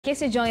In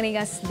case you're joining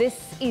us, this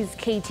is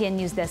KTN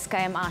News Desk. I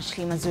am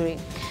Ashley Mazuri.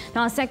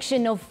 Now, a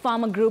section of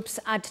farmer groups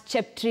at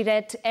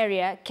CHEPTIRET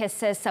area,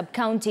 Kese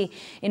sub-county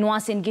in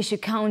Uasin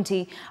Gishu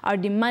County, are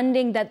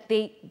demanding that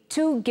they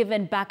too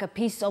given back a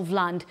piece of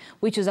land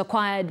which was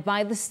acquired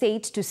by the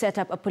state to set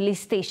up a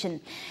police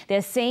station.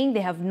 They're saying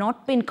they have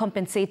not been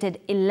compensated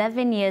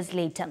 11 years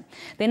later.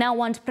 They now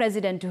want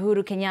President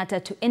Uhuru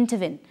Kenyatta to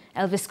intervene.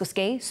 Elvis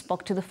Koskei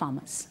spoke to the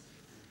farmers.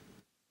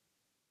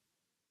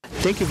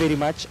 Thank you very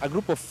much. A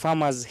group of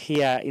farmers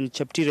here in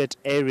CHEPTIRET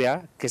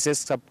area, Kese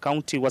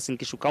sub-county, Uasin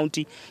Gishu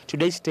County,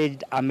 today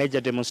staged a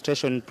major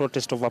demonstration in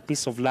protest of a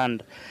piece of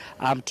land.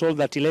 I'm told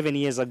that 11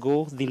 years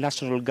ago, the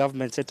national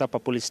government set up a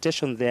police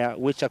station there,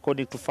 which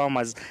according to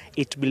farmers,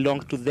 it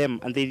belonged to them.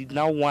 And they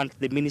now want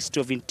the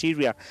Ministry of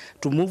Interior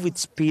to move with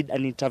speed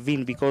and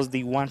intervene because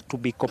they want to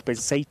be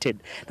compensated.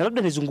 Na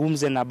labda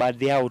nizungumze na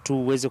baadhi yao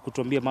tu uweze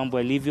kutuambia mambo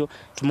yalivyo.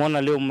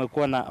 Tumeona leo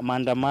mmekuwa na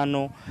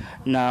maandamano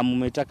na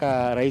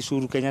mmetaka Rais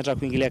Uhuru Kenyatta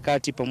kuingilia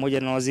kati pamoja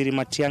na Waziri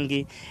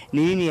Matiang'i.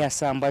 Ni nini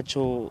hasa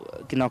ambacho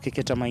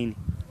kinawakeketa maini?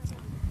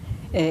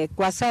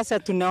 Kwa sasa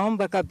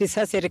tunaomba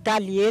kabisa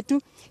serikali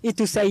yetu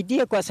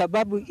itusaidie kwa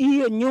sababu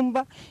hiyo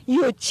nyumba,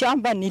 hiyo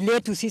shamba ni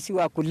letu sisi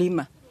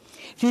wakulima.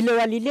 Vile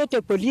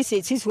walilete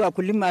polisi sisi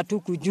wakulima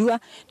hatukujua.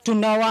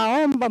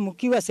 Tunawaomba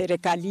mkiwa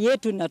serikali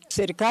yetu na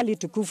serikali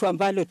tukufu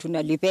ambalo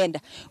tunalipenda,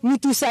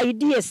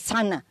 mtusaidie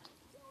sana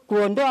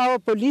kuondoa hao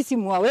polisi,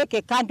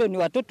 muwaweke kando, ni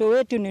watoto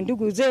wetu, ni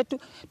ndugu zetu.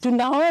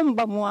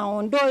 Tunaomba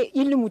muwaondoe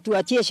ili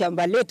mtuachie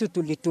shamba letu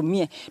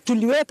tulitumie.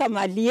 Tuliweka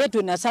mali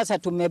yetu na sasa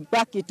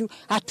tumebaki tu,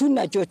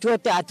 hatuna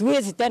chochote,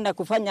 hatuwezi tena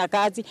kufanya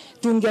kazi.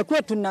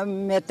 Tungekuwa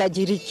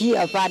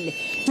tunametajirikia pale.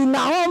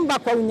 Tunaomba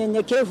kwa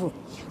unyenyekevu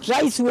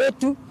rais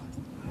wetu,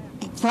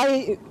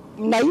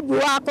 naibu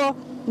wako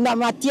na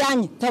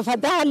Matiang'i,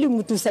 tafadhali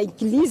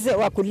mtusaidie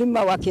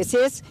wakulima wa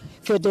Kese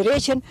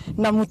Federation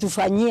na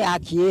mtufanyie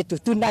haki yetu.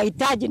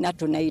 Tunahitaji na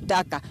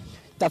tunaitaka.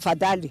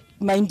 Tafadhali.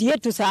 Mahindi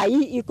yetu saa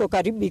hii iko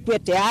karibu ikuwe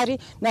tayari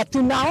na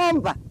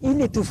tunaomba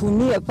ili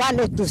tufunie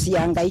pale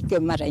tusihangaike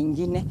mara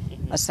nyingine.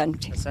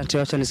 Asante.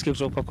 Asante, acha nisikie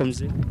kutoka kwa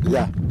mzee.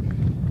 Yeah.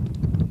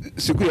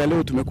 Siku ya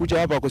leo tumekuja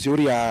hapa kwa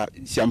shauri ya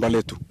shamba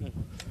letu.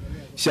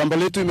 Shamba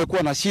letu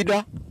imekuwa na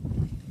shida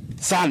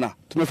sana.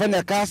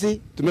 Tumefanya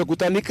kazi,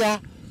 tumekutanika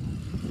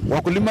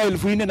wakulima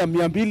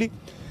 4,200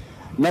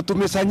 na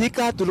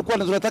tumesanyika. Tulikuwa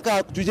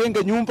tunataka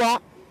tujenge nyumba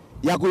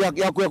ya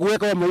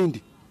kuweka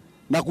mahindi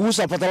na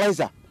kuuza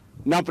fertilizer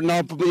na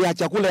ya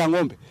chakula ya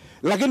ng'ombe.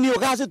 Lakini hiyo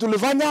kazi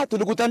tulifanya,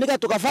 tulikutanika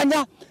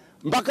tukafanya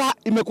mpaka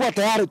imekuwa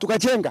tayari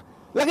tukajenga.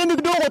 Lakini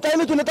kidogo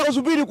tayari tunataka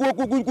kusubiri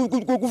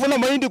kuvuna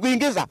mahindi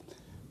kuingiza.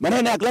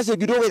 Maneno ya klasi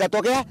kidogo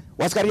ikatokea,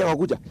 askari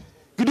wakakuja.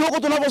 Kidogo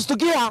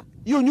tunapostukia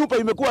hiyo nyumba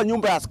imekuwa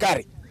nyumba ya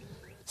askari.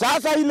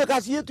 Sasa ile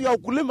kazi yetu ya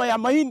ukulima ya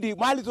mahindi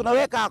mahali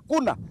tunaweka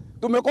hakuna.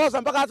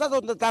 Tumekosa mpaka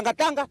sasa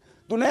tunatanga,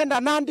 tunaenda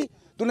Nandi,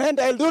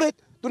 tunaenda Eldoret,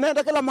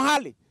 tunaenda kila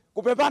mahali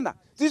kupepana.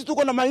 Sisi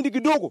tuko na mahindi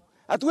kidogo,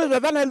 hatuwezi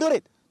kupepana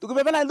Eldoret.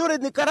 Tukipepana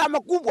Eldoret ni gharama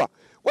kubwa.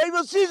 Kwa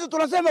hivyo sisi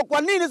tunasema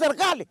kwa nini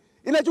serikali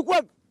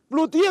inachukua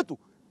ploti yetu,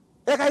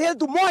 eka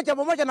yetu moja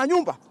pamoja na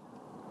nyumba?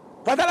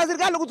 Badala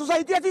serikali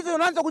kutusaidia sisi,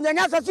 unaanza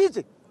kunyanyasa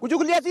sisi,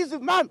 kuchukulia sisi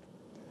mambo.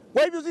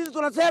 Kwa hivyo sisi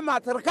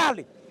tunasema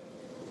serikali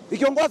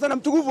ikiongozwa na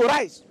mtukufu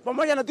rais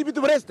pamoja na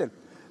deputy president,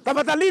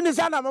 tafadhalini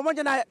sana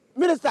pamoja na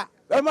minister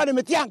Waziri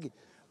Matiang'i,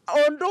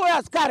 ondoe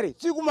askari.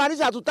 Si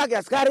kumaanisha hatutaki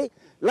askari,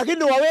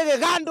 lakini waweke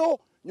kando,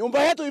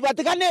 nyumba yetu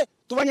ipatikane,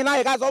 tufanye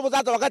naye kazi. Hapo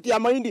sasa wakati ya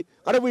mahindi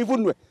karibu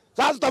ivunwe.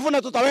 Sasa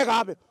tutavuna, tutaweka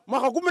hapo.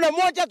 Mwaka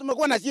 11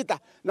 tumekuwa na shida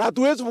na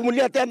hatuwezi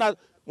kuvumilia tena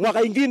mwaka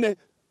mwingine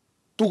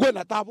tukue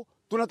na tabu.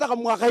 Tunataka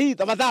mwaka hii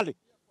tafadhali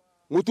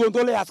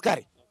mtuondolee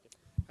askari.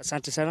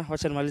 Asante sana,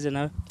 wacha nimalize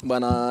nawe.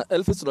 Bwana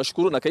Elvis,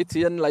 tunashukuru na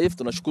KTN Live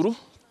tunashukuru.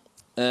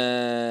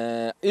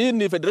 Hii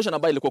ni federation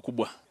ambayo ilikuwa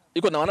kubwa.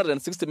 Iko na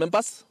 160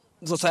 members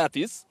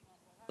societies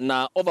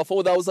na over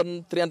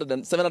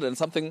 4,300 and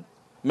something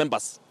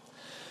members.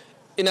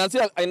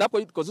 Inaanzia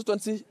Ainako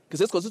constituency,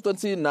 Kise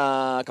constituency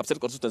na Kapseret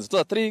constituency.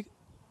 So 3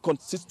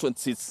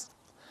 constituencies.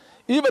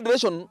 Hii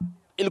federation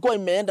ilikuwa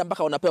imeenda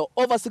mpaka wanapewa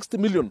over 60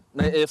 million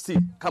na AFC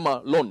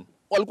kama loan.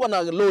 Walikuwa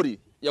na lori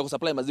ya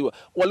kusupply maziwa.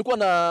 Walikuwa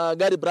na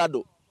gari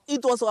Brado.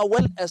 It was a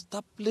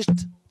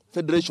well-established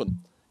federation.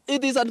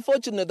 It is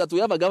unfortunate that we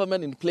have a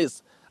government in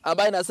place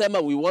ambaye inasema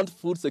we want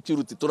food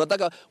security.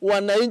 Tunataka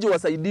wananchi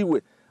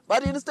wasaidiwe.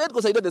 But instead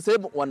kusaidia the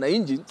same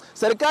wananchi,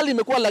 serikali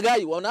imekuwa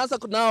lagai, wanaanza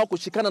nao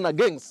kushikana na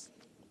gangs.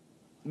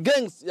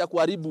 Gangs ya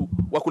kuharibu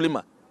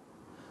wakulima.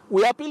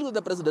 We appeal with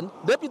the president,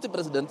 deputy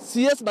president,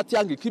 CS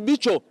Matiang'i,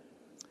 Kibicho.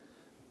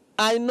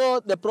 I know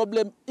the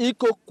problem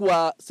iko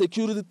kwa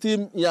security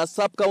team ya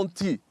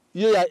sub-county,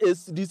 hiyo ya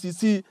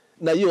SDCC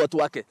na hiyo watu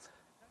wake.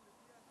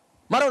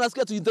 Mara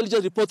unasikia tu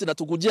intelligence report na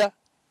tukujia,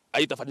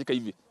 haitafanyika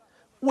hivi.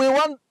 We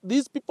want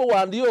these people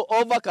wandio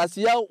over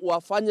kasi yao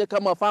wafanye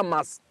kama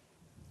farmers.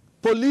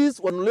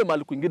 Police wanunulie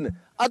mali kwingine.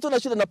 Hatuna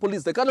shida na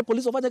police. Sekana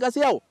police wafanye kazi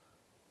yao.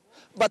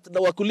 But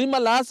na wakulima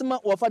lazima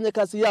wafanye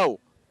kazi yao.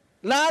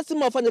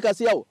 Lazima wafanye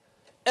kazi yao.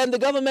 And the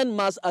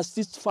government must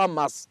assist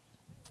farmers.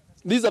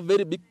 This is a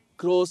very big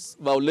gross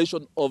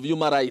violation of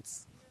human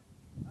rights.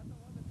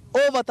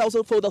 Over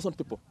 4,000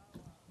 people.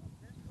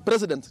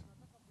 President,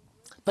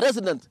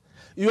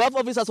 you have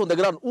officers on the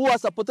ground who are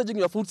supporting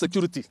your food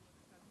security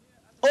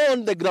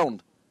on the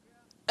ground.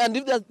 And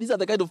if these are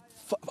the kind of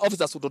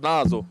officers who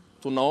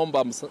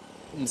tunaomba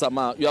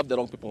msamaha, you have the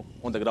wrong people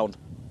on the ground.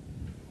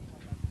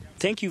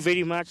 Thank you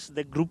very much.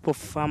 The group of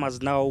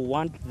farmers now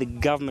want the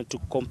government to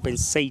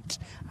compensate,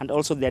 and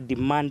also they're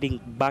demanding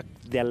back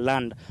their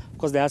land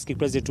because they're asking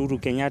President Uhuru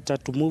Kenyatta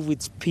to move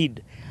with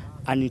speed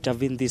and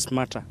intervene this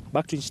matter.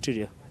 Back to the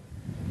studio.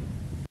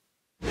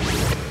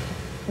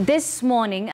 This morning,